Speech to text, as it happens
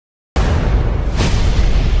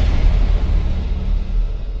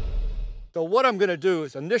So what I'm gonna do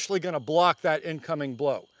is initially gonna block that incoming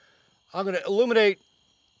blow. I'm gonna illuminate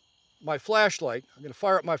my flashlight. I'm gonna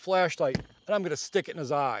fire up my flashlight and I'm gonna stick it in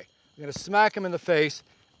his eye. I'm gonna smack him in the face.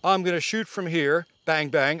 I'm gonna shoot from here, bang,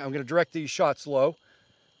 bang. I'm gonna direct these shots low.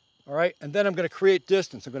 All right, and then I'm gonna create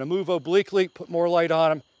distance. I'm gonna move obliquely, put more light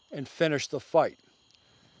on him, and finish the fight.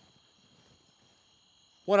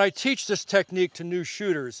 When I teach this technique to new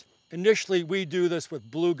shooters, initially we do this with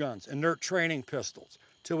blue guns, inert training pistols,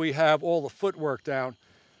 till we have all the footwork down.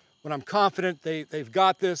 When I'm confident they've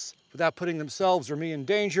got this without putting themselves or me in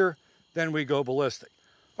danger, then we go ballistic.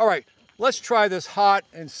 All right, let's try this hot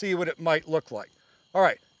and see what it might look like. All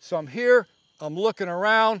right, so I'm here, I'm looking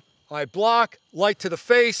around, I block, light to the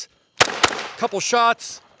face, couple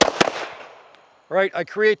shots. All right, I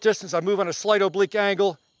create distance, I move on a slight oblique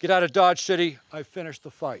angle, get out of Dodge City, I finish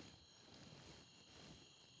the fight.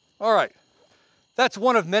 All right, that's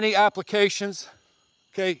one of many applications,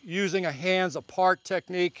 okay, using a hands apart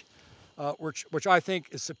technique, which I think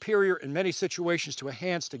is superior in many situations to a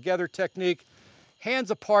hands together technique.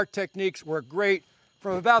 Hands apart techniques work great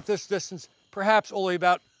from about this distance, perhaps only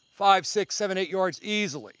about 5, 6, 7, 8 yards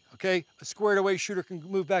easily, okay? A squared away shooter can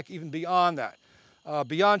move back even beyond that.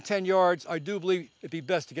 Beyond 10 yards, I do believe it'd be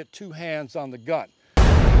best to get two hands on the gun.